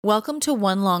Welcome to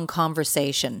One Long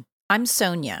Conversation. I'm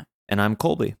Sonia. And I'm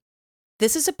Colby.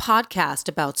 This is a podcast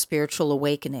about spiritual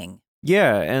awakening.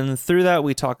 Yeah, and through that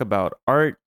we talk about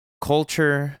art,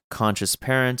 culture, conscious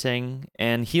parenting,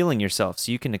 and healing yourself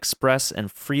so you can express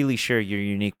and freely share your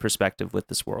unique perspective with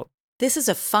this world. This is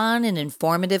a fun and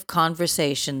informative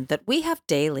conversation that we have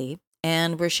daily,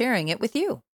 and we're sharing it with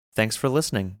you. Thanks for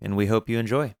listening, and we hope you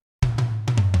enjoy.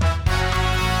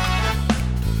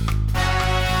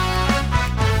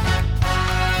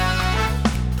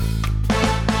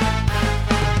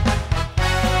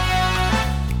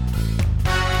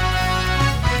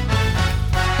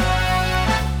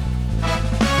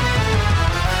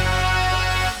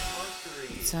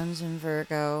 Sun's in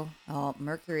Virgo. Oh,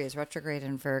 Mercury is retrograde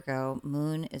in Virgo.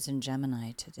 Moon is in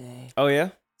Gemini today. Oh,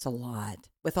 yeah? It's a lot.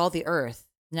 With all the Earth.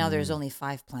 Now there's only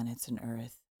 5 planets in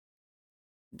Earth.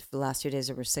 For the last 2 days,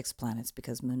 there were 6 planets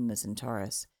because Moon was in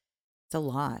Taurus. It's a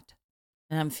lot.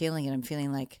 And I'm feeling it. I'm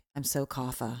feeling like I'm so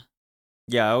kapha.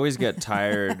 Yeah, I always get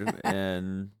tired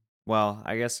and, well,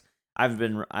 I guess I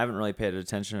haven't really paid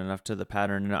attention enough to the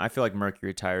pattern. And I feel like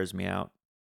Mercury tires me out.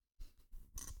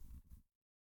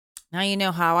 Now you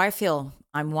know how I feel.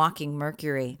 I'm walking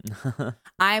Mercury.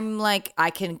 I'm like, I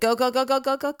can go.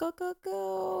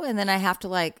 And then I have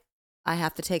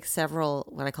to take several,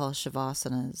 what I call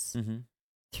shavasanas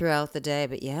throughout the day.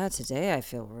 But yeah, today I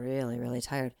feel really, really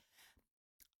tired.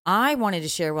 I wanted to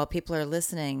share while people are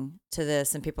listening to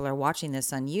this and people are watching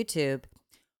this on YouTube,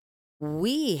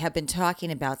 we have been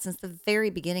talking about since the very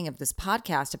beginning of this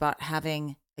podcast about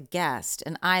having a guest.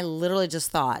 And I literally just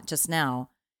thought just now,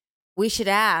 we should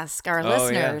ask our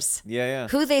listeners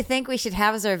who they think we should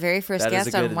have as our very first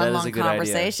guest on One Long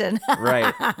Conversation.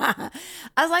 Right. I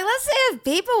was like, let's see if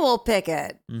people will pick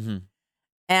it. Mm-hmm.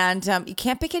 And you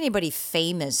can't pick anybody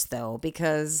famous, though,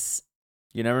 because...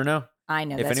 You never know. I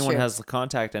know, if that's anyone true. has the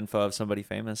contact info of somebody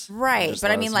famous. Right.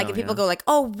 But I mean, like, if people go like,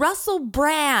 oh, Russell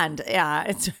Brand. Yeah.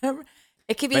 It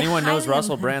could be... If anyone knows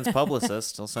Russell Brand's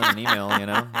publicist, he'll send an email, you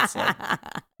know. It's like,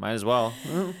 might as well.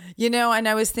 You know, and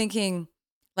I was thinking...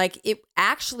 Like, it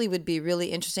actually would be really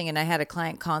interesting. And I had a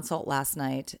client consult last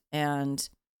night, and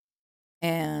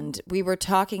we were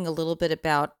talking a little bit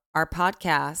about our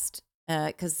podcast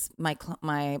because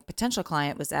my potential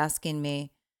client was asking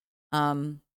me,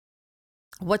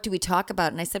 what do we talk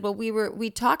about? And I said, well, we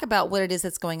talk about what it is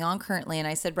that's going on currently. And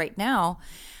I said, right now,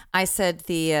 I said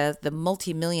the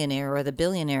multimillionaire or the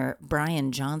billionaire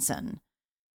Bryan Johnson,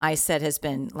 I said has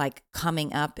been like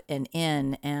coming up and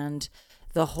in, and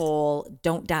the whole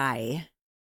don't die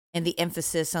and the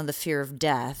emphasis on the fear of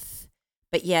death,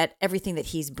 but yet everything that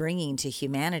he's bringing to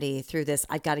humanity through this,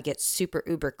 I've got to get super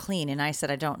uber clean. And I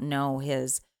said, I don't know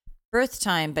his birth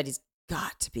time, but he's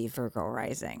got to be Virgo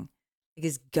rising.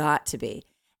 He's got to be.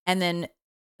 And then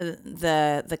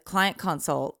the client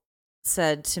consult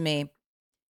said to me,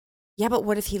 yeah, but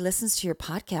what if he listens to your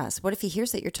podcast? What if he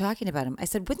hears that you're talking about him? I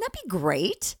said, wouldn't that be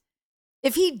great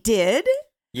if he did?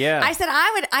 Yeah. I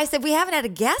said, we haven't had a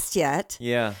guest yet.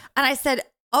 Yeah. And I said,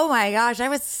 oh my gosh, I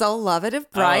would so love it if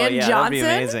Bryan Johnson that'd be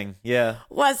amazing. Yeah.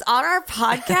 was on our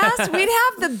podcast. We'd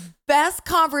have the best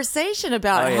conversation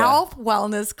about health,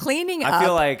 wellness, cleaning up.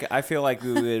 I feel like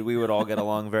we would all get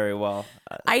along very well.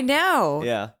 I know.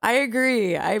 Yeah. I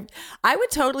agree. I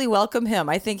would totally welcome him.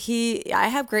 I think I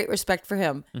have great respect for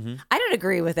him. Mm-hmm. I don't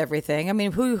agree with everything. I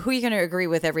mean, who are you going to agree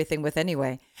with everything with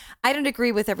anyway? I don't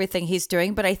agree with everything he's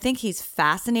doing, but I think he's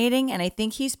fascinating, and I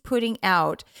think he's putting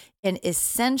out an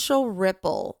essential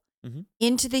ripple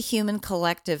into the human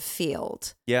collective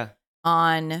field. Yeah.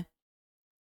 On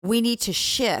we need to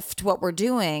shift what we're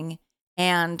doing,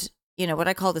 and you know what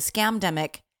I call the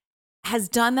scamdemic has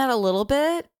done that a little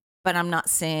bit. But I'm not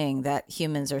saying that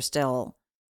humans are still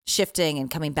shifting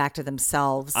and coming back to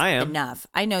themselves enough.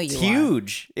 I know you are.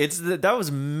 Huge. That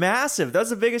was massive. That was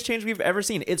the biggest change we've ever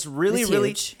seen. It's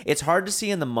really, it's hard to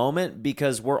see in the moment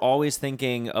because we're always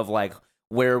thinking of like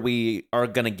where we are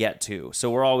going to get to. So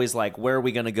we're always like, where are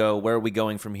we going to go? Where are we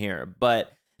going from here?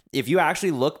 But if you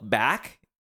actually look back,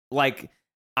 like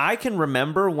I can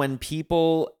remember when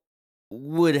people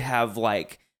would have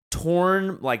like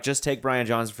torn, like just take Bryan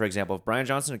Johnson, for example. If Bryan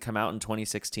Johnson had come out in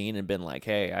 2016 and been like,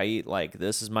 hey, I eat like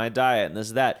this is my diet and this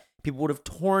is that, people would have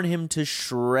torn him to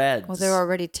shreds. Well, they're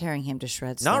already tearing him to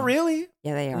shreds. Not really.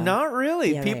 Yeah, they are. Not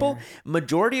really. Yeah, people,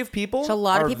 majority of people so a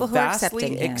lot of people who are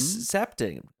accepting him.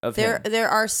 Accepting of him. There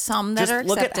are some that just are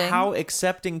accepting. Look at how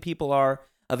accepting people are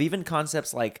of even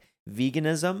concepts like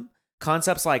veganism,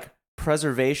 concepts like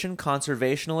preservation,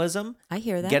 conservationalism. I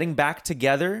hear that. Getting back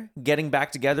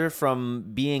together from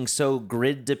being so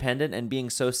grid dependent and being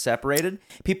so separated.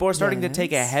 People are starting to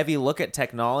take a heavy look at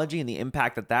technology and the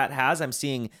impact that that has. I'm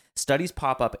seeing studies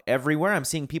pop up everywhere. I'm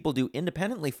seeing people do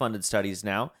independently funded studies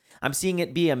now. I'm seeing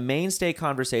it be a mainstay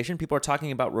conversation. People are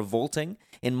talking about revolting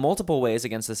in multiple ways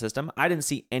against the system. I didn't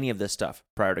see any of this stuff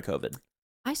prior to COVID.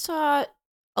 I saw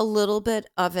a little bit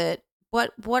of it.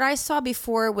 What I saw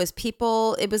before was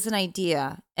people, it was an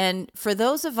idea. And for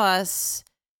those of us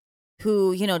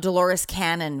who, Dolores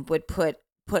Cannon would put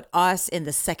us in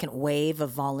the second wave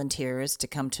of volunteers to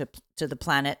come to the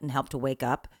planet and help to wake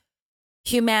up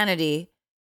humanity.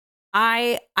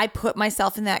 I put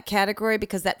myself in that category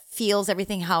because that feels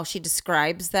everything how she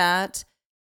describes that.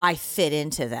 I fit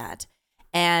into that.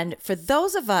 And for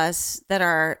those of us that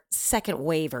are second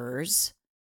wavers,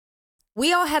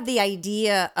 we all had the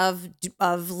idea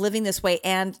of living this way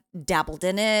and dabbled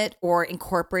in it or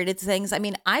incorporated things. I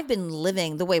mean, I've been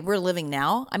living the way we're living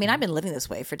now. I mean, I've been living this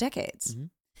way for decades. Mm-hmm.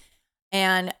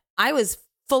 And I was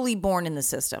fully born in the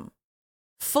system,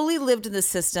 fully lived in the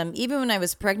system. Even when I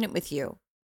was pregnant with you,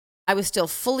 I was still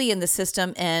fully in the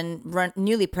system and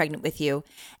newly pregnant with you.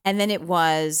 And then it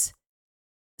was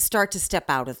start to step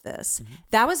out of this. Mm-hmm.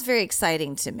 That was very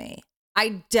exciting to me.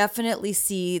 I definitely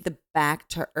see the back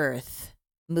to earth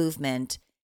movement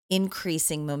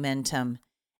increasing momentum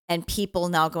and people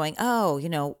now going,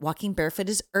 oh, walking barefoot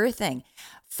is earthing.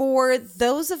 For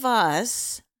those of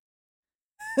us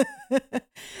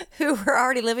who were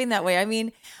already living that way. I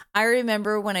mean, I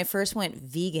remember when I first went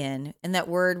vegan and that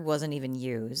word wasn't even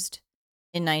used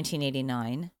in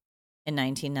 1989 and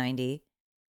 1990.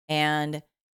 And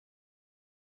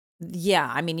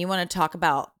yeah, I mean, you want to talk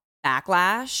about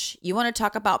backlash. You want to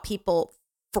talk about people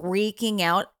freaking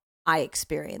out. I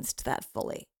experienced that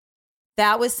fully.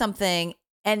 That was something,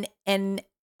 and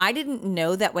I didn't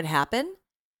know that would happen.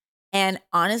 And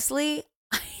honestly,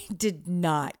 I did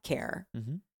not care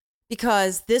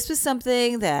because this was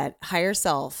something that higher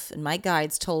self and my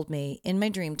guides told me in my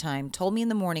dream time, told me in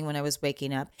the morning when I was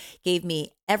waking up, gave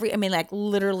me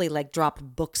literally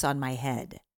dropped books on my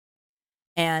head.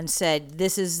 And said,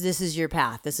 this is your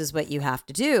path. This is what you have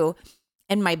to do.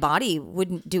 And my body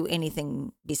wouldn't do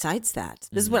anything besides that.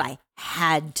 This is what I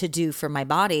had to do for my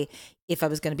body if I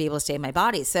was going to be able to stay in my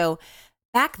body. So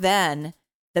back then,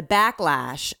 the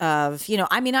backlash of,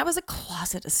 I was a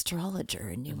closet astrologer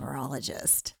and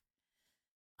numerologist.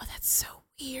 Oh, that's so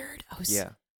weird.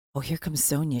 Oh, here comes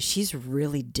Sonia. She's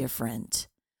really different.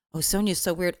 Oh, Sonia's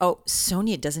so weird. Oh,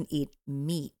 Sonia doesn't eat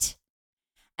meat.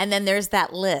 And then there's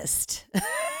that list.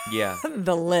 Yeah.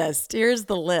 The list. Here's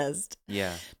the list.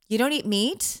 Yeah. You don't eat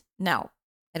meat? No.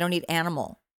 I don't eat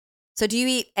animal. So do you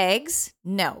eat eggs?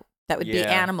 No. That would be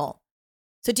animal.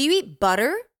 So do you eat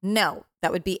butter? No.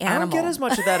 That would be animal. I don't get as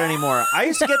much of that anymore. I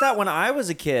used to get that when I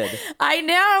was a kid. I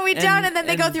know. We don't. And then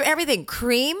they go through everything.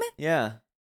 Cream? Yeah.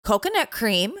 Coconut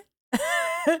cream.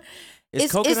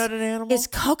 Is coconut an animal? Is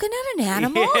coconut an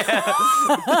animal?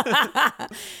 Yeah.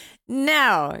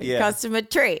 No, it comes from a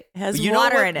tree. It has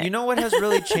water in it. You know what has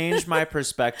really changed my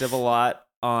perspective a lot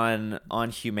on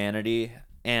humanity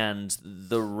and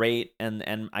the rate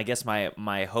and I guess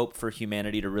my hope for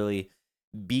humanity to really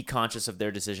be conscious of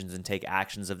their decisions and take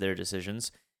actions of their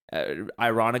decisions.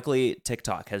 Ironically,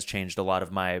 TikTok has changed a lot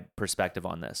of my perspective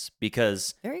on this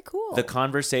because very cool. The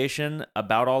conversation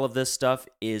about all of this stuff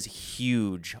is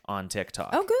huge on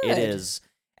TikTok. Oh, good. It is.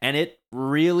 And it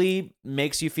really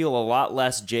makes you feel a lot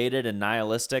less jaded and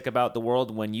nihilistic about the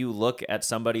world when you look at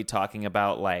somebody talking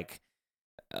about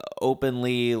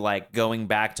openly going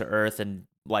back to earth and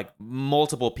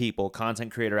multiple people,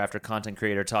 content creator after content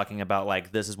creator talking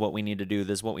about this is what we need to do,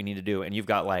 this is what we need to do. And you've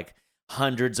got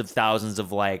hundreds of thousands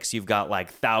of likes. You've got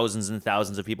thousands and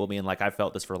thousands of people being I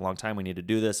felt this for a long time. We need to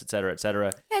do this, et cetera, et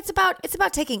cetera. Yeah, it's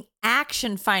about taking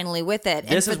action finally with it.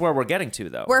 This is where we're getting to,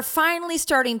 though. We're finally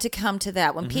starting to come to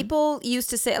that. When people used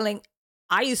to say,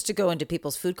 I used to go into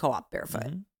people's food co-op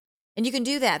barefoot, and you can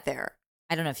do that there.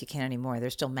 I don't know if you can anymore. They're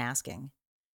still masking.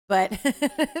 But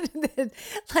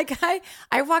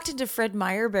I walked into Fred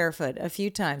Meyer barefoot a few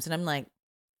times, and I'm like,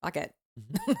 fuck it.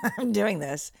 I'm doing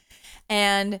this.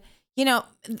 And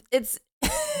it's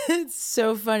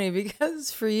so funny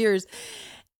because for years,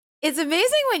 it's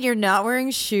amazing when you're not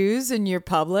wearing shoes and you're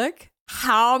public,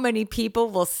 how many people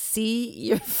will see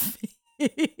your feet.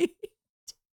 And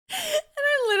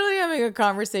I'm literally having a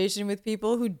conversation with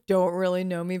people who don't really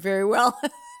know me very well.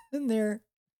 And they're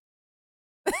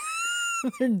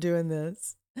doing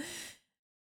this.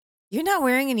 You're not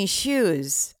wearing any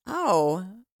shoes. Oh,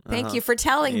 Thank you for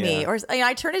telling me. Or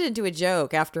I turn it into a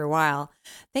joke after a while.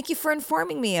 Thank you for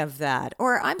informing me of that.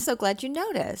 Or I'm so glad you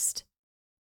noticed.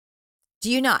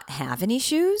 Do you not have any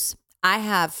shoes? I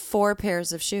have 4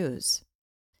 pairs of shoes.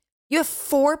 You have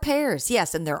 4 pairs.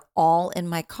 Yes, and they're all in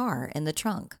my car in the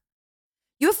trunk.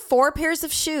 You have 4 pairs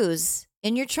of shoes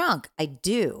in your trunk. I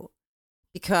do.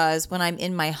 Because when I'm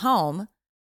in my home,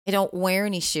 I don't wear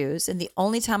any shoes. And the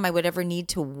only time I would ever need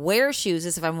to wear shoes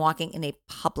is if I'm walking in a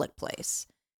public place.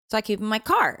 So I keep them in my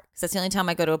car because that's the only time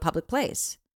I go to a public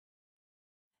place.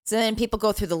 So then people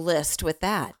go through the list with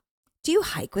that. Do you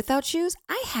hike without shoes?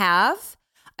 I have.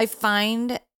 I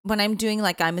find when I'm doing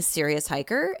like I'm a serious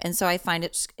hiker. And so I find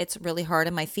it's really hard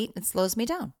on my feet and it slows me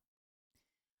down.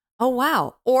 Oh,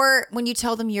 wow. Or when you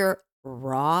tell them you're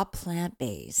raw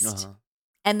plant-based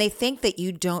and they think that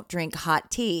you don't drink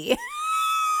hot tea.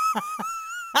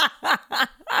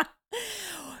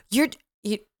 You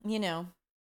know.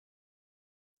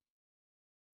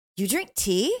 You drink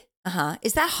tea?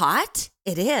 Is that hot?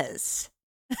 It is.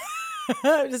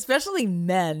 Especially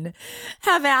men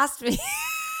have asked me.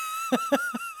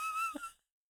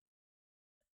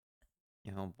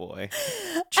 Oh boy.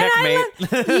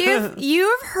 Checkmate.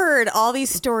 You've heard all these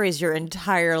stories your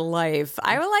entire life.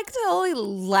 I would like to only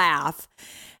laugh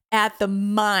at the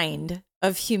mind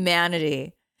of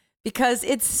humanity because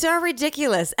it's so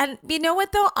ridiculous. And you know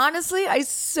what though? Honestly, I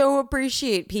so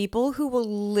appreciate people who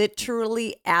will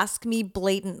literally ask me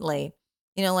blatantly.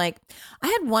 You know, like I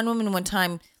had one woman one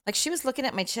time, like she was looking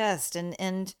at my chest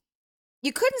and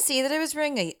you couldn't see that I was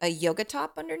wearing a yoga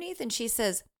top underneath. And she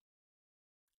says,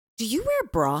 "Do you wear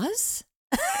bras?"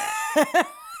 I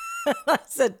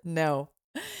said, "No."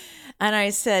 And I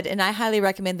said, "And I highly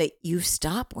recommend that you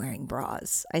stop wearing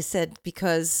bras." I said,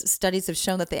 "Because studies have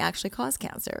shown that they actually cause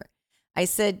cancer." I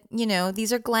said, "You know,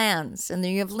 these are glands and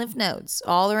then you have lymph nodes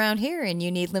all around here and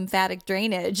you need lymphatic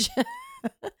drainage."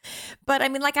 But I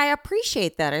mean, like, I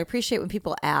appreciate that. I appreciate when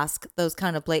people ask those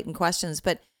kind of blatant questions.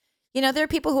 But, you know, there are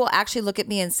people who will actually look at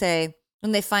me and say,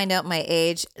 when they find out my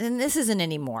age, and this isn't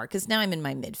anymore because now I'm in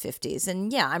my mid 50s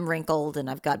and yeah, I'm wrinkled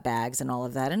and I've got bags and all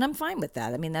of that. And I'm fine with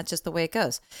that. I mean, that's just the way it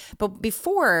goes. But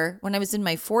before, when I was in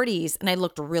my 40s, and I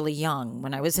looked really young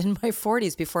when I was in my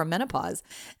 40s before menopause,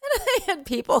 and I had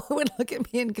people who would look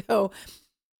at me and go,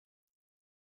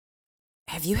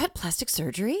 "Have you had plastic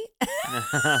surgery?"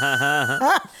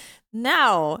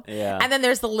 No. Yeah. And then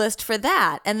there's the list for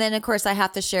that. And then, of course, I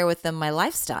have to share with them my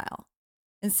lifestyle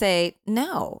and say,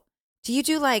 no. Do you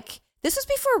do like, this was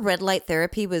before red light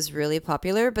therapy was really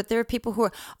popular, but there are people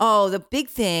who are, the big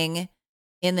thing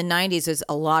in the 90s was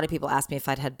a lot of people asked me if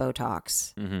I'd had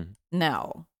Botox. Mm-hmm.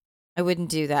 No, I wouldn't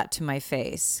do that to my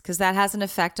face because that has an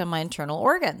effect on my internal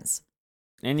organs.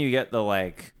 And you get the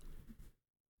like.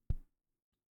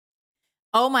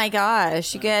 Oh my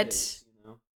gosh, you get,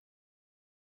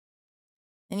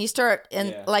 and you start,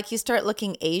 you start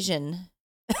looking Asian.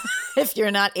 If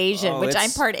you're not Asian, which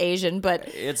I'm part Asian,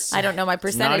 but I don't know my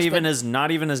percentage.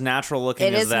 Not even as natural looking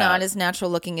as that. It is not as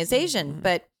natural looking as Asian,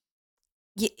 but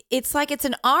it's like it's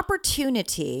an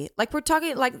opportunity. Like we're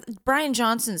talking, like Bryan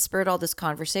Johnson spurred all this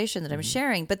conversation that I'm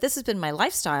sharing, but this has been my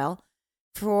lifestyle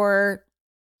for,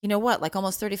 like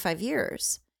almost 35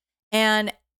 years.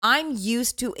 And I'm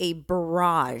used to a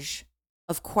barrage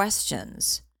of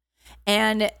questions.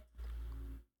 And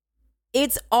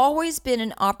it's always been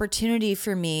an opportunity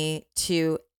for me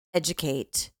to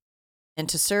educate and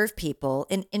to serve people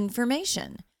in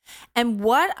information. And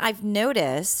what I've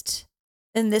noticed,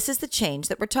 and this is the change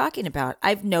that we're talking about,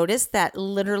 I've noticed that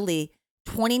literally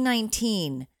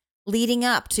 2019 leading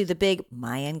up to the big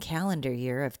Mayan calendar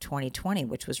year of 2020,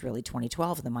 which was really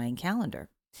 2012, the Mayan calendar.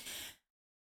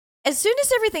 As soon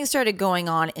as everything started going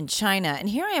on in China, and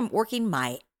here I am working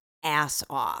my ass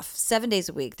off 7 days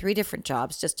a week, 3 different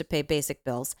jobs just to pay basic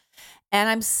bills. And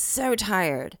I'm so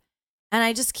tired. And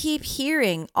I just keep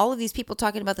hearing all of these people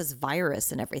talking about this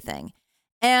virus and everything.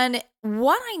 And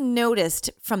what I noticed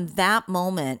from that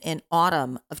moment in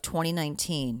autumn of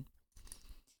 2019,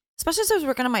 especially as I was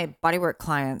working on my bodywork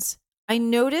clients, I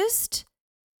noticed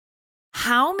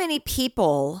how many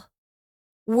people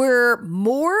were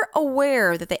more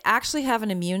aware that they actually have an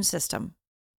immune system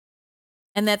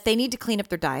and that they need to clean up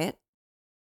their diet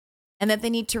and that they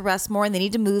need to rest more and they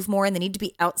need to move more and they need to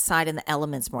be outside in the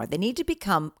elements more. They need to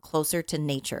become closer to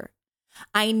nature.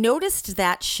 I noticed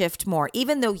that shift more,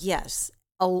 even though, yes,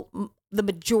 the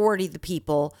majority of the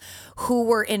people who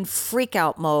were in freak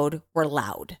out mode were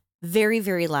loud, very,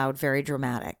 very loud, very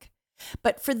dramatic.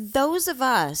 But for those of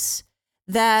us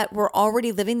that were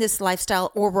already living this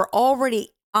lifestyle or were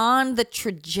already on the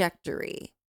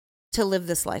trajectory to live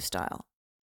this lifestyle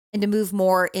and to move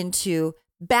more into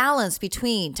balance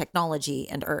between technology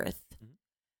and earth,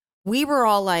 we were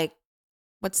all like,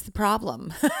 what's the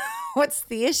problem? What's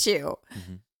the issue?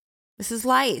 Mm-hmm. This is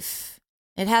life.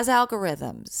 It has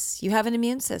algorithms. You have an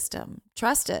immune system.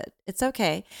 Trust it. It's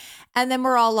okay. And then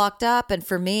we're all locked up. And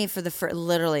for me,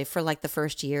 literally for like the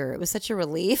first year, it was such a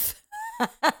relief.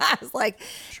 I was like,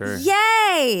 sure.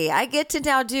 Yay, I get to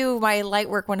now do my light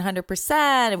work 100%,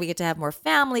 and we get to have more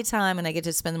family time, and I get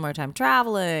to spend more time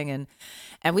traveling.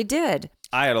 And we did.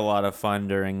 I had a lot of fun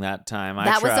during that time.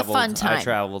 That was a fun time. I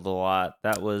traveled a lot.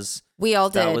 We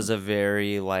all did. That was a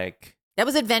very that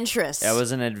was adventurous. That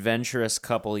was an adventurous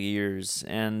couple years,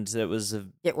 and it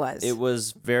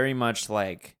was very much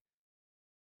like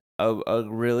a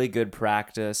really good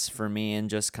practice for me, and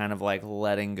just kind of like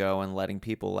letting go and letting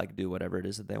people like do whatever it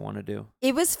is that they want to do.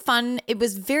 It was fun. It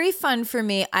was very fun for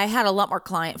me. I had a lot more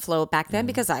client flow back then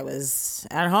because I was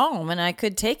at home and I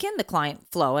could take in the client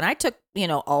flow, and I took, a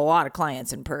lot of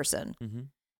clients in person. Mm-hmm.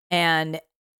 And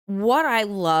what I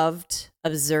loved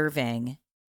observing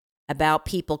about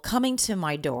people coming to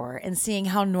my door and seeing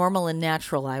how normal and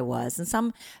natural I was.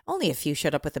 And only a few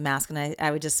showed up with a mask, and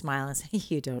I would just smile and say,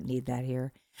 you don't need that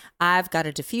here. I've got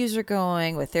a diffuser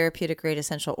going with therapeutic grade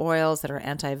essential oils that are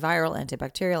antiviral,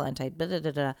 antibacterial,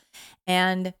 anti-blah-da-da-da.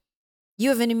 And you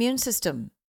have an immune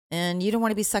system, and you don't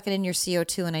want to be sucking in your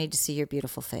CO2, and I need to see your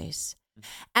beautiful face.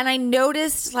 And I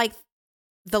noticed like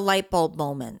the light bulb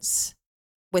moments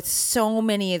with so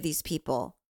many of these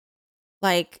people.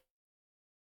 Like,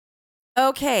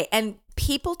 okay. And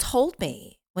people told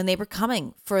me when they were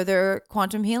coming for their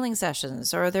quantum healing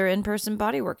sessions or their in-person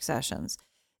bodywork sessions,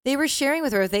 they were sharing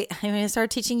with her. I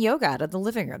started teaching yoga out of the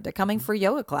living room. They're coming for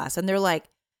yoga class, and they're like,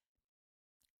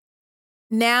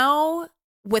 now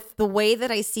with the way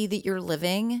that I see that you're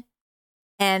living,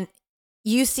 and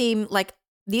you seem like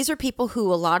these are people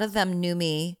who a lot of them knew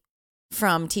me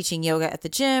from teaching yoga at the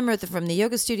gym or from the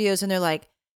yoga studios. And they're like,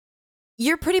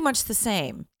 you're pretty much the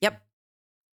same. Yep.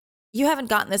 You haven't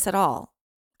gotten this at all.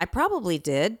 I probably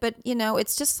did, but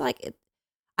it's just like,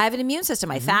 I have an immune system.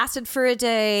 I fasted for a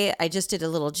day. I just did a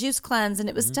little juice cleanse, and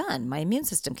it was done. My immune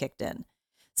system kicked in.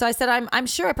 So I said, I'm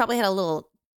sure I probably had a little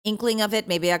inkling of it.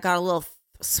 Maybe I got a little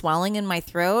swelling in my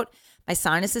throat. My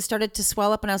sinuses started to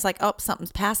swell up, and I was like, oh,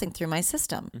 something's passing through my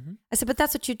system. Mm-hmm. I said, but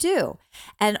that's what you do.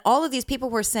 And all of these people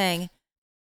were saying,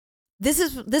 this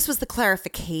was the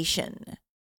clarification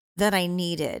that I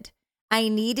needed. I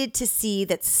needed to see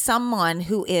that someone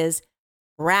who is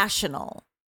rational,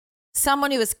 someone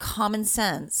who has common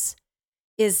sense,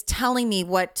 is telling me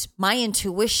what my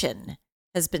intuition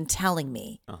has been telling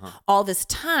me all this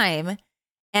time.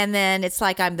 And then it's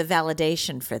like I'm the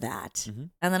validation for that. Mm-hmm.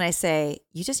 And then I say,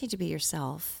 you just need to be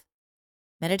yourself,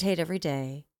 meditate every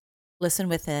day, listen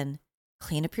within,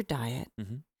 clean up your diet,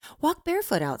 walk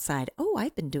barefoot outside. Oh,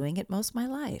 I've been doing it most of my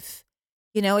life.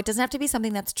 It doesn't have to be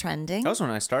something that's trending. That was when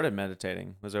I started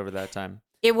meditating, was over that time.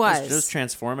 It was. It was just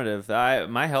transformative.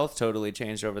 My health totally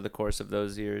changed over the course of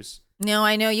those years. No,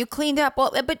 I know. You cleaned up.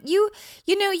 Well, but you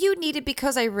needed,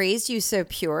 because I raised you so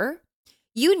pure,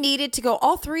 you needed to go,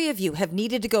 all three of you have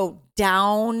needed to go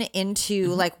down into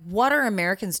like, what are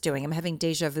Americans doing? I'm having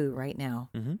deja vu right now.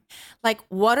 Mm-hmm. Like,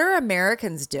 what are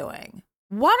Americans doing?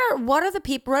 What are the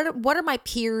people? What are my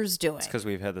peers doing? It's because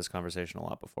we've had this conversation a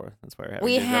lot before. That's why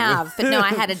we have. But no, I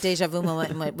had a deja vu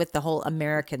moment with the whole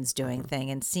Americans doing thing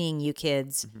and seeing you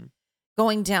kids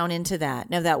going down into that.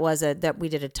 No, that we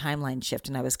did a timeline shift,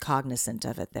 and I was cognizant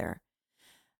of it there.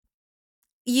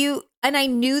 And I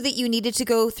knew that you needed to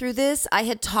go through this. I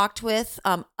had talked with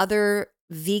other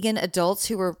vegan adults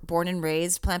who were born and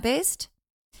raised plant-based,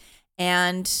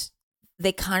 and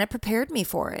they kind of prepared me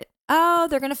for it. Oh,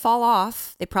 they're going to fall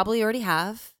off. They probably already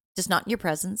have, just not in your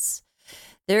presence.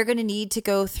 They're going to need to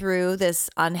go through this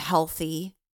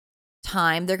unhealthy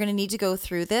time. They're going to need to go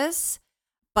through this,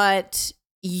 but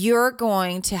you're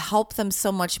going to help them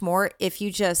so much more if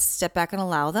you just step back and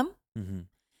allow them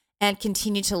and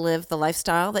continue to live the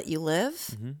lifestyle that you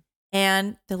live.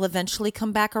 And they'll eventually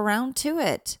come back around to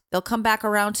it. They'll come back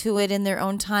around to it in their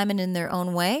own time and in their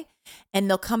own way. And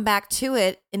they'll come back to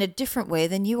it in a different way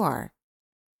than you are.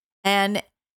 And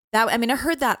I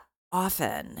heard that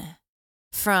often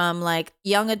from like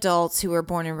young adults who were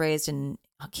born and raised in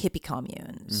hippie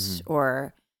communes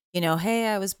or, hey,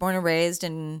 I was born and raised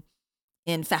in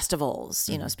festivals,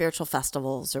 spiritual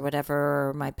festivals or whatever.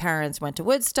 Or my parents went to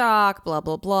Woodstock, blah,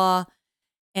 blah, blah.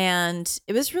 And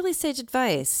it was really sage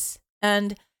advice.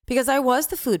 And because I was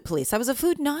the food police, I was a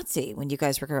food Nazi when you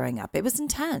guys were growing up. It was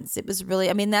intense. It was really,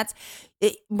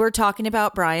 we're talking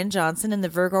about Bryan Johnson and the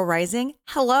Virgo rising.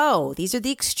 Hello. These are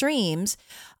the extremes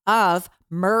of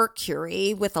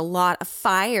Mercury with a lot of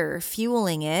fire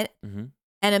fueling it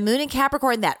and a moon in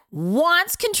Capricorn that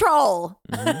wants control.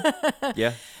 Mm-hmm.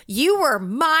 Yeah. You were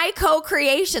my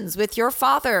co-creations with your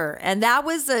father. And that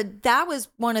was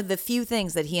one of the few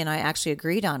things that he and I actually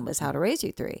agreed on, was how to raise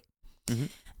you three. Mm-hmm.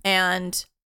 And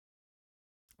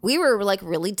we were like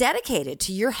really dedicated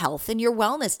to your health and your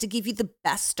wellness to give you the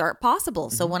best start possible.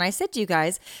 Mm-hmm. So when I said to you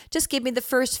guys, just give me the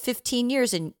first 15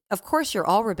 years, and of course you're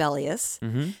all rebellious,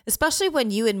 mm-hmm. especially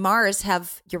when you and Mars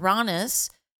have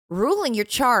Uranus ruling your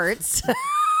charts.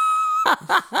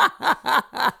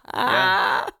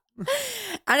 Yeah.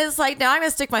 And it's like, now I'm going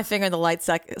to stick my finger in the light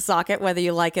socket, whether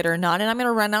you like it or not. And I'm going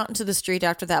to run out into the street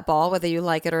after that ball, whether you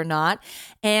like it or not.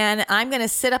 And I'm going to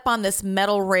sit up on this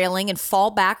metal railing and fall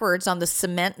backwards on the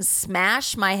cement and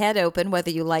smash my head open,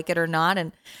 whether you like it or not.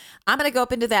 And I'm going to go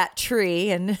up into that tree.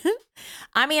 And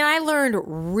I mean, I learned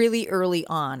really early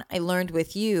on. I learned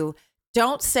with you,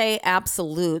 don't say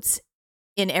absolutes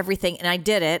in everything. And I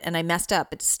did it and I messed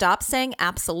up. But stop saying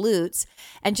absolutes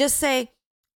and just say,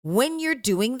 when you're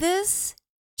doing this,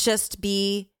 just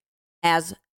be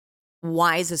as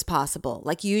wise as possible.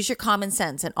 Like, use your common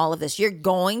sense and all of this. You're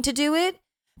going to do it,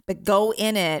 but go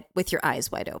in it with your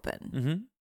eyes wide open.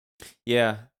 Mm-hmm.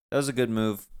 Yeah, that was a good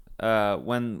move.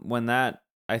 When that,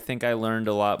 I think I learned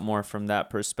a lot more from that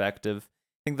perspective.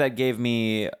 I think that gave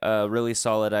me a really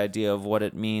solid idea of what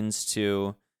it means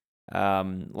to,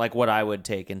 like, what I would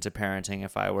take into parenting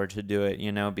if I were to do it,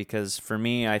 you know, because for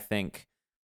me, I think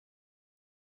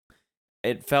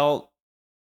it felt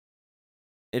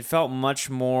much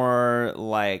more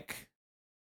like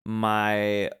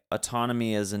my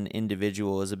autonomy as an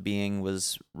individual, as a being,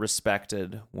 was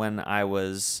respected when I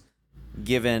was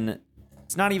given.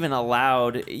 It's not even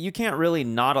allowed. You can't really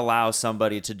not allow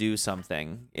somebody to do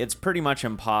something. It's pretty much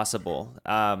impossible.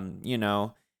 You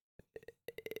know,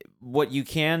 what you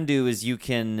can do is you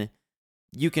can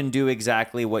do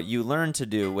exactly what you learn to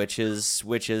do, which is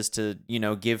to, you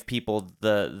know, give people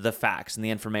the facts and the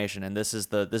information. And this is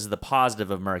the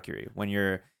positive of Mercury, when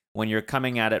you're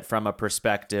coming at it from a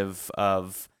perspective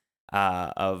of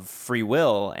free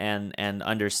will and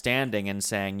understanding, and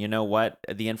saying, you know what,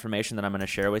 the information that I'm going to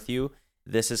share with you,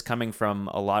 this is coming from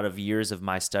a lot of years of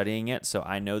my studying it, so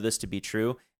I know this to be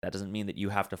true. That doesn't mean that you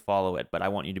have to follow it, but I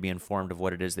want you to be informed of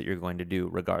what it is that you're going to do,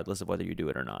 regardless of whether you do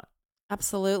it or not.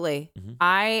 Absolutely. Mm-hmm.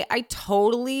 I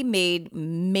totally made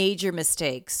major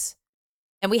mistakes,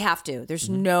 and we have to. There's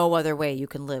mm-hmm. no other way you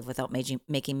can live without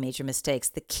making major mistakes.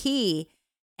 The key,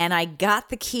 and I got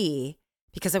the key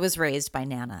because I was raised by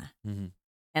Nana, mm-hmm.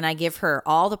 and I give her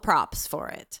all the props for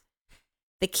it.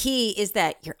 The key is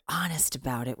that you're honest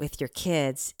about it with your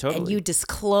kids, totally. And you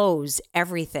disclose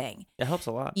everything. It helps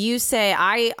a lot. You say,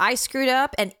 I screwed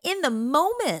up, and in the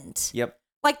moment, yep.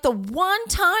 Like the one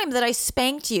time that I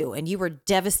spanked you and you were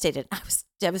devastated. I was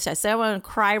devastated. I said, I want to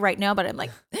cry right now, but I'm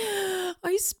like,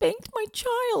 I spanked my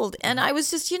child. And I was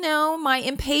just, you know, my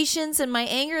impatience and my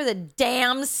anger, the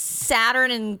damn Saturn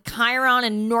and Chiron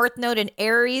and North Node and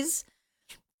Aries.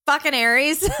 Fucking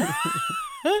Aries.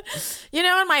 You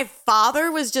know, and my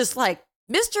father was just like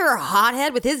Mr.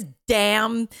 Hothead with his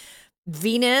damn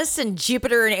Venus and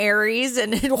Jupiter and Aries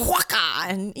and waka.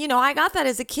 And, you know, I got that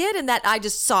as a kid, and that I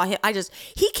just saw him.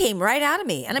 He came right out of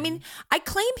me. And I mean, I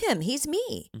claim him. He's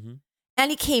me. Mm-hmm.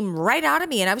 And he came right out of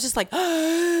me. And I was just like,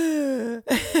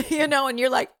 you know, and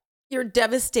you're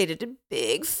devastated, and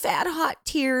big, fat, hot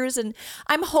tears. And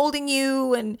I'm holding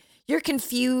you, and you're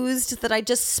confused that I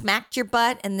just smacked your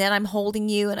butt, and then I'm holding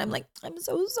you. And I'm like, I'm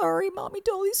so sorry. Mommy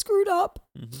totally screwed up.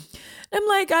 Mm-hmm. I'm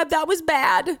like, that was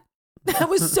bad. That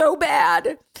was so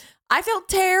bad. I felt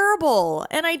terrible.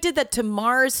 And I did that to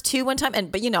Mars too one time.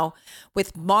 But you know,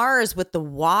 with Mars, with the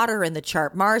water in the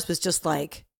chart, Mars was just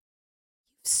like,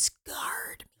 you've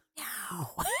scarred me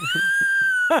now.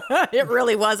 It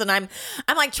really was. And I'm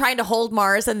like trying to hold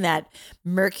Mars, and that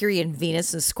Mercury and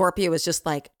Venus and Scorpio was just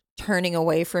like turning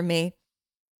away from me.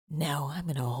 No, I'm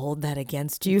going to hold that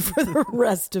against you for the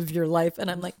rest of your life. And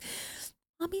I'm like,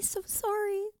 Mommy's so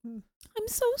sorry. I'm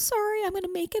so sorry. I'm going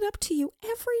to make it up to you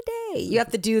every day. You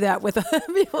have to do that with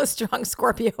a strong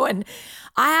Scorpio. And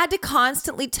I had to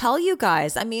constantly tell you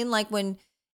guys. I mean, like and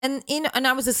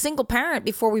I was a single parent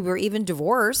before we were even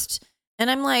divorced.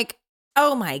 And I'm like,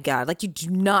 oh my God, like, you do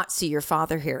not see your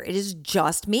father here. It is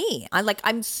just me.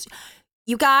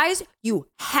 You guys, you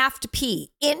have to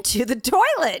pee into the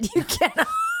toilet. You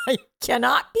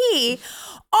cannot pee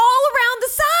all around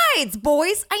the sides,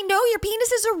 boys. I know your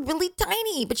penises are really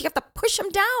tiny, but you have to push them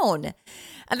down.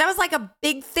 And that was like a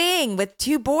big thing with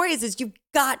two boys, is you've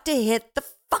got to hit the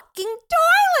fucking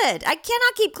toilet. I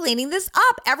cannot keep cleaning this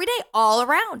up every day all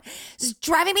around. It's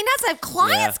driving me nuts. I have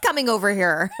clients coming over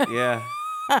here. Yeah.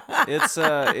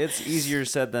 It's easier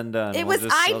said than done. It was,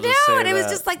 I know, and it was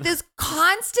just like this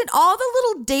constant, all the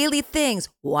little daily things.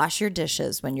 Wash your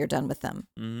dishes when you're done with them.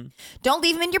 Mm-hmm. Don't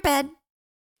leave them in your bed.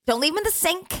 Don't leave them in the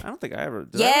sink. I don't think I ever.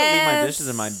 Did I ever leave my dishes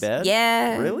in my bed?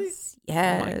 Yes. Really?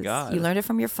 Yes. Oh my God. You learned it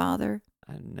from your father.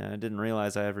 I didn't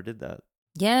realize I ever did that.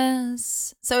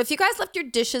 Yes. So if you guys left your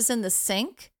dishes in the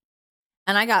sink,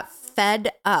 and I got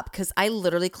fed up because I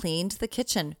literally cleaned the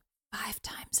kitchen 5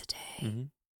 times a day. Mm-hmm.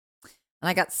 And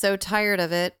I got so tired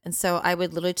of it. And so I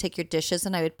would literally take your dishes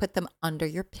and I would put them under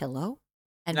your pillow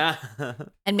and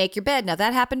make your bed. Now,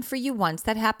 that happened for you once.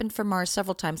 That happened for Mars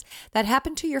several times. That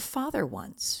happened to your father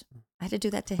once. I had to do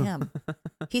that to him.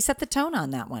 He set the tone on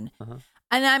that one. Uh-huh.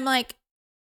 And I'm like,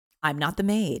 I'm not the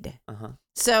maid. Uh-huh.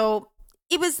 So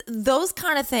it was those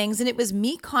kind of things. And it was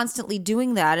me constantly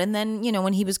doing that. And then,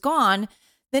 when he was gone,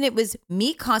 then it was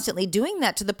me constantly doing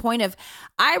that to the point of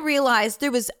I realized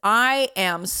I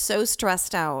am so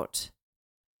stressed out.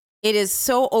 It is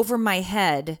so over my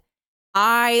head.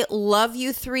 I love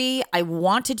you 3. I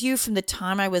wanted you from the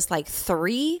time I was like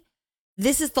 3.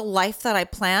 This is the life that I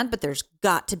planned, but there's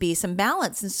got to be some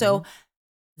balance. And so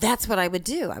that's what I would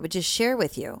do. I would just share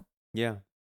with you. Yeah.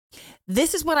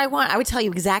 This is what I want. I would tell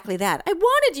you exactly that. I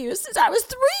wanted you since I was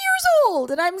 3 years old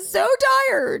and I'm so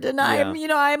tired. And I'm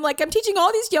teaching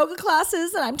all these yoga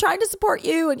classes and I'm trying to support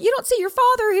you and you don't see your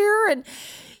father here and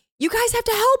you guys have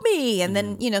to help me. And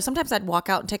then, sometimes I'd walk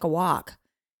out and take a walk.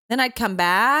 Then I'd come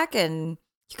back and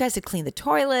you guys would clean the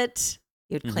toilet.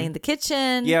 You'd clean the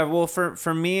kitchen. Yeah. Well,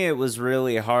 for me, it was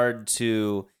really hard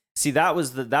to see. That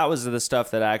was the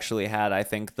stuff that actually had, I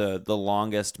think, the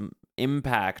longest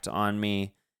impact on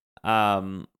me.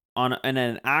 In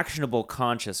an actionable,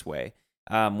 conscious way.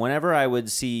 Whenever I would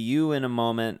see you in a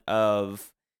moment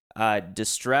of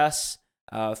distress,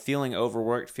 feeling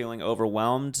overworked, feeling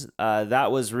overwhelmed,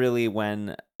 that was really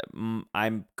when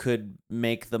I could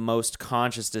make the most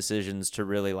conscious decisions to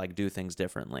really do things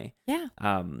differently. Yeah.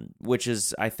 Which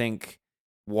is, I think,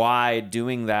 why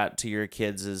doing that to your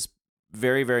kids is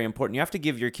very, very important. You have to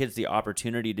give your kids the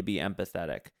opportunity to be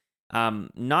empathetic.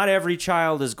 Not every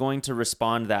child is going to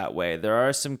respond that way. There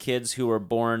are some kids who are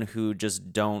born who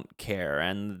just don't care,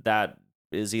 and that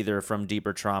is either from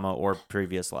deeper trauma or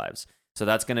previous lives. So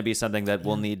that's going to be something that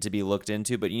will need to be looked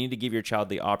into, but you need to give your child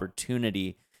the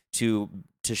opportunity to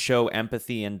show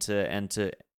empathy and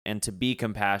to be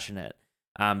compassionate.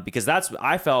 Because that's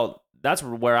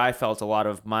where I felt a lot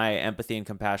of my empathy and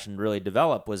compassion really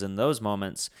develop, was in those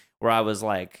moments where I was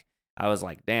like,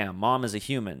 damn, mom is a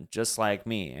human just like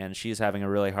me, and she's having a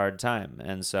really hard time.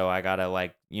 And so I gotta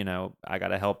I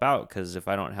gotta help out, because if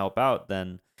I don't help out,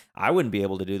 then I wouldn't be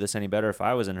able to do this any better if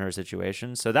I was in her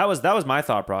situation. So that was my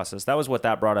thought process. That was what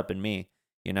that brought up in me.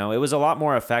 It was a lot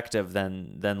more effective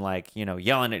than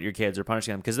yelling at your kids or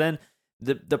punishing them. Because then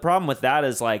the problem with that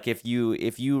is if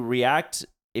you react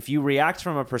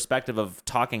from a perspective of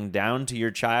talking down to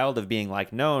your child, of being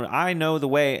like, no, I know the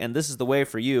way and this is the way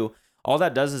for you. All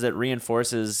that does is it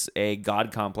reinforces a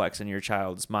God complex in your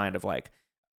child's mind of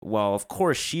well, of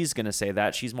course she's going to say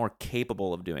that. She's more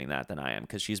capable of doing that than I am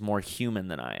because she's more human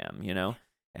than I am,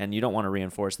 And you don't want to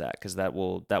reinforce that, because that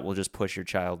will just push your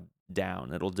child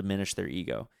down. It'll diminish their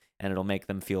ego, and it'll make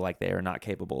them feel like they are not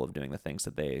capable of doing the things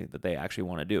that they actually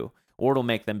want to do. Or it'll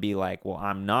make them be like, well,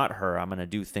 I'm not her. I'm going to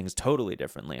do things totally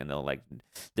differently. And they'll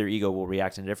their ego will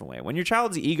react in a different way. When your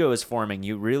child's ego is forming,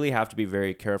 you really have to be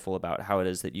very careful about how it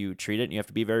is that you treat it. And you have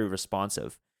to be very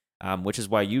responsive, which is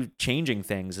why you changing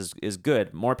things is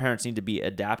good. More parents need to be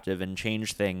adaptive and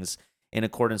change things in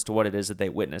accordance to what it is that they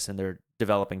witness in their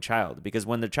developing child. Because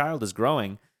when the child is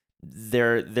growing,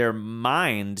 their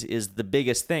mind is the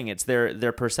biggest thing. It's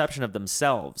their perception of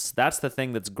themselves. That's the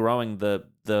thing that's growing the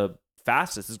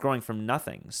fastest. Is growing from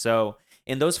nothing. So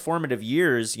in those formative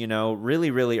years,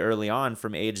 really, really early on,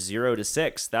 from age 0 to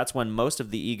 6, that's when most of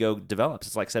the ego develops.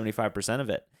 It's 75% of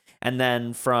it. And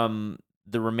then from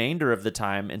the remainder of the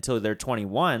time until they're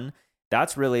 21,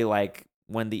 that's really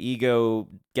when the ego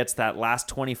gets that last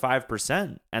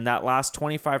 25%. And that last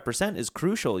 25% is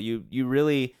crucial. You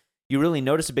really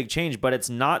notice a big change, but it's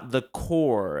not the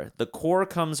core. The core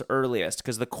comes earliest,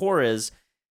 because the core is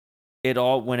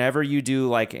whenever you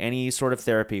do any sort of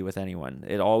therapy with anyone,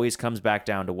 it always comes back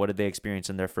down to what did they experience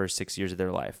in their first 6 years of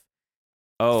their life.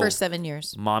 Oh, first 7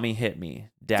 years. Mommy hit me.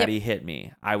 Daddy hit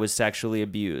me. I was sexually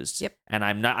abused. Yep. And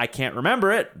I can't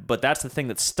remember it, but that's the thing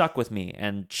that stuck with me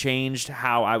and changed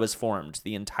how I was formed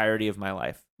the entirety of my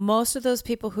life. Most of those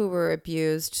people who were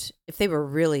abused, if they were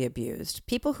really abused,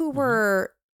 people who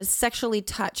were sexually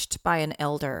touched by an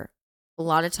elder, a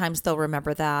lot of times they'll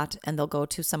remember that and they'll go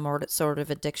to some sort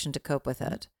of addiction to cope with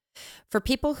it. For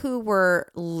people who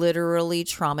were literally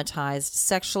traumatized,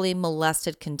 sexually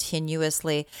molested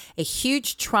continuously, a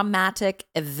huge traumatic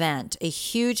event, a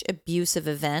huge abusive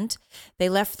event, they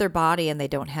left their body and they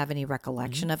don't have any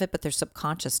recollection of it, but their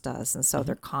subconscious does. And so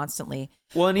they're constantly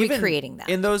recreating that.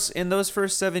 In those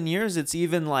first 7 years, it's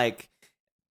even like,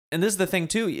 and this is the thing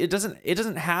too, it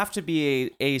doesn't have to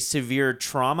be a severe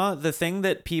trauma. The thing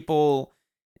that people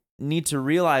need to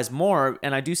realize more,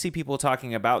 and I do see people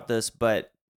talking about this,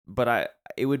 but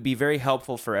it would be very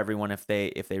helpful for everyone if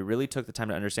they really took the time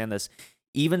to understand this.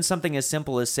 Even something as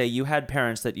simple as, say, you had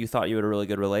parents that you thought you had a really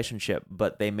good relationship,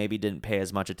 but they maybe didn't pay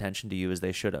as much attention to you as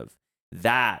they should have.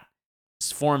 That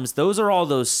forms, those are all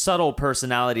those subtle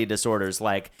personality disorders.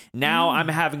 Like, now I'm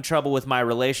having trouble with my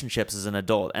relationships as an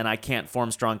adult, and I can't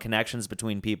form strong connections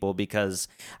between people because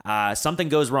something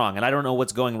goes wrong, and I don't know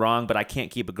what's going wrong, but I can't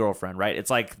keep a girlfriend, right?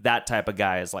 It's like that type of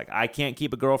guy is like, I can't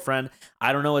keep a girlfriend.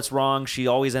 I don't know what's wrong. She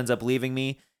always ends up leaving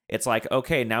me. It's like,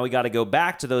 okay, now we got to go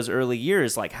back to those early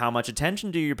years. Like, how much attention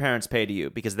do your parents pay to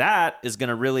you? Because that is going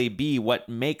to really be what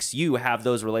makes you have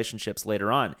those relationships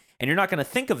later on. And you're not going to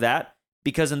think of that,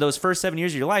 because in those first 7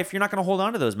 years of your life, you're not going to hold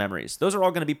on to those memories. Those are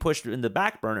all going to be pushed in the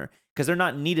back burner because they're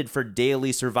not needed for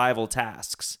daily survival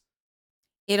tasks.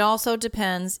 It also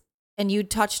depends, and you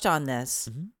touched on this,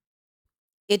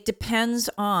 it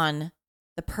depends on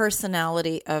the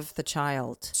personality of the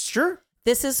child. Sure.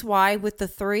 This is why with the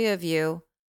three of you,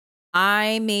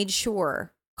 I made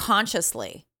sure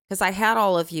consciously, because I had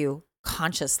all of you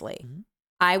consciously.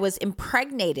 I was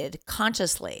impregnated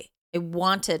consciously. I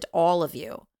wanted all of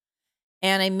you.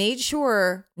 And I made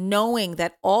sure, knowing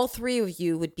that all three of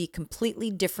you would be completely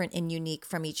different and unique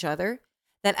from each other,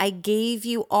 that I gave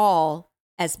you all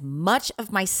as much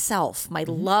of myself, my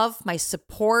love, my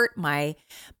support, my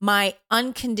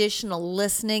unconditional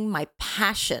listening, my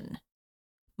passion,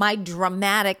 my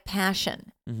dramatic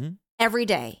passion every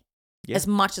day, as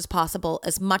much as possible,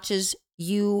 as much as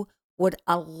you would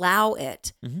allow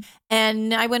it.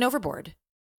 And I went overboard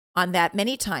on that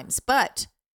many times, but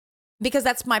because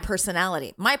that's my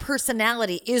personality. My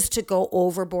personality is to go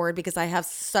overboard because I have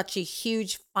such a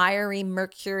huge, fiery,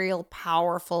 mercurial,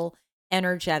 powerful,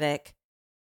 energetic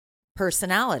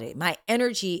personality. My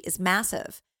energy is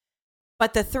massive.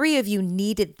 But the three of you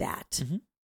needed that.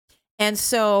 And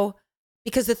so,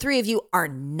 because the three of you are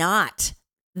not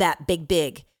that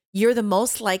big, you're the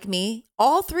most like me.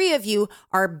 All three of you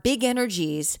are big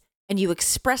energies, and you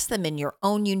express them in your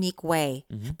own unique way.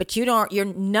 But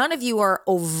none of you are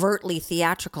overtly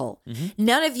theatrical.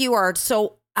 None of you are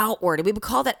so outward. We would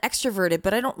call that extroverted,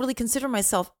 but I don't really consider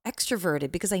myself extroverted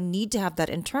because I need to have that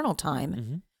internal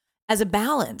time as a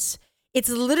balance. It's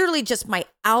literally just my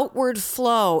outward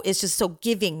flow is just so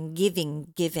giving.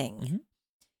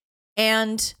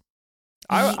 And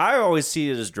I always see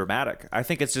it as dramatic. I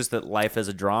think it's just that life is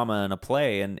a drama and a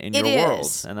play in your world,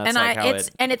 and that's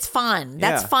it's fun.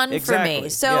 That's fun exactly. for me.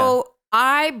 So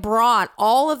I brought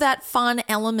all of that fun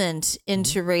element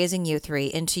into raising you three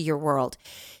into your world,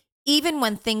 even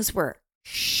when things were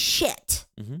shit,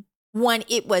 when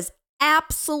it was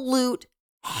absolute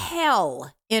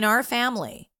hell in our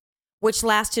family, which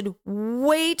lasted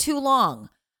way too long.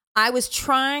 I was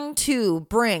trying to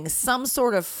bring some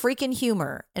sort of freaking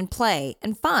humor and play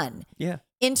and fun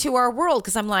into our world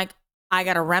because I'm like, I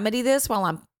got to remedy this while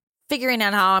I'm figuring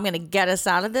out how I'm going to get us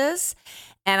out of this.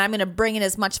 And I'm going to bring in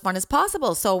as much fun as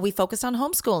possible. So we focused on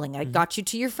homeschooling. I got you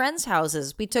to your friends'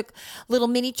 houses. We took little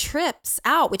mini trips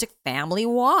out. We took family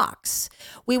walks.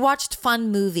 We watched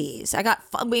fun movies. I got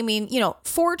fun.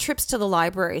 4 trips to the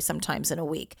library sometimes in a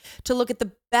week to look at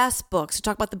the best books, to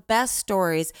talk about the best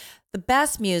stories, the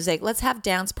best music. Let's have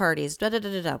dance parties.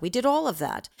 We did all of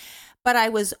that. But I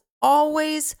was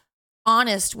always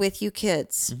honest with you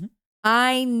kids.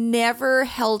 I never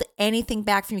held anything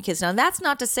back from you kids. Now, that's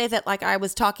not to say that like I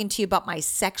was talking to you about my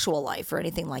sexual life or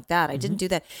anything like that. I didn't do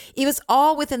that. It was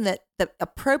all within the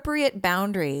appropriate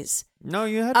boundaries. No,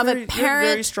 you had of very, a parent,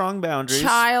 very strong boundaries.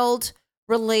 Child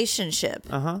relationship.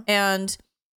 And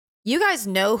you guys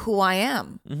know who I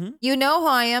am. You know who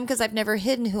I am because I've never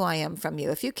hidden who I am from you.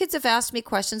 If you kids have asked me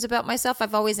questions about myself,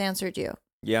 I've always answered you.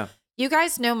 Yeah. You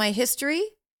guys know my history.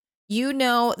 You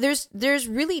know, there's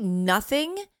really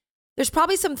nothing. There's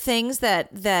probably some things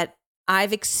that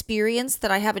I've experienced that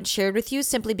I haven't shared with you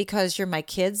simply because you're my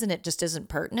kids and it just isn't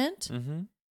pertinent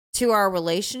to our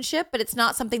relationship. But it's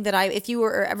not something that if you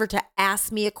were ever to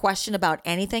ask me a question about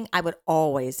anything, I would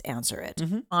always answer it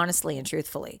honestly and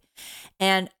truthfully.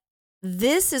 And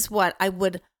this is what I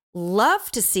would love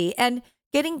to see. And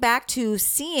getting back to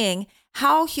seeing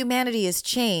how humanity has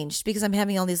changed, because I'm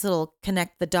having all these little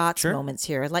connect the dots moments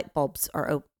here, light bulbs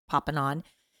are popping on,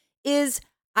 is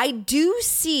I do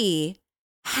see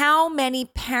how many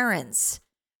parents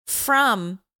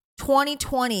from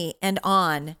 2020 and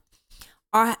on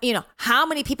are, how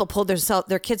many people pulled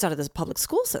their kids out of the public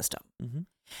school system? Mm-hmm.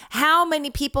 How many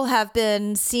people have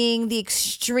been seeing the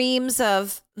extremes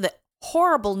of the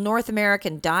horrible North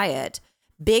American diet,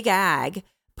 big ag,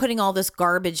 putting all this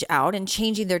garbage out and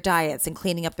changing their diets and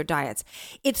cleaning up their diets.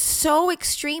 It's so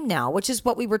extreme now, which is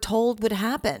what we were told would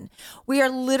happen. We are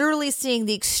literally seeing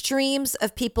the extremes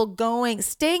of people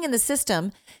staying in the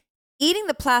system, eating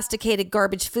the plasticated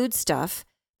garbage food stuff,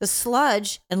 the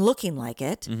sludge, and looking like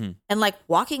it, and like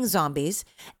walking zombies.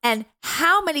 And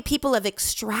how many people have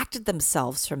extracted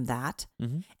themselves from that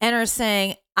and are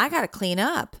saying, I got to clean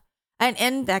up.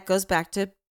 And that goes back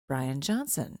to Bryan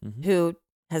Johnson, who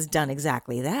has done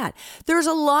exactly that. There's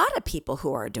a lot of people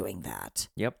who are doing that.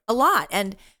 Yep. A lot.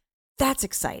 And that's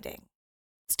exciting.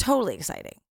 It's totally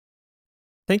exciting.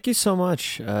 Thank you so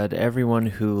much to everyone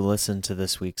who listened to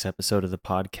this week's episode of the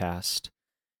podcast.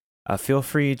 Feel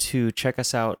free to check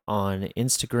us out on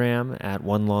Instagram at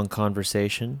One Long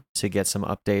Conversation to get some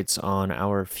updates on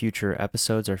our future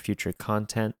episodes, our future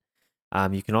content.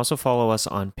 You can also follow us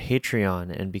on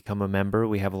Patreon and become a member.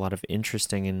 We have a lot of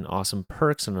interesting and awesome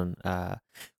perks and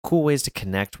cool ways to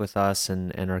connect with us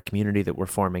and our community that we're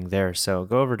forming there. So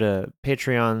go over to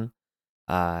Patreon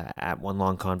at One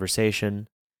Long Conversation,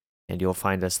 and you'll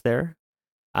find us there.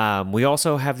 We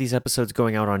also have these episodes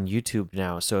going out on YouTube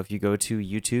now. So if you go to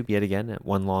YouTube, yet again, at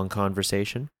One Long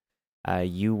Conversation,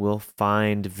 you will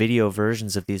find video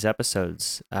versions of these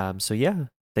episodes. So yeah,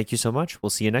 thank you so much. We'll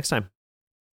see you next time.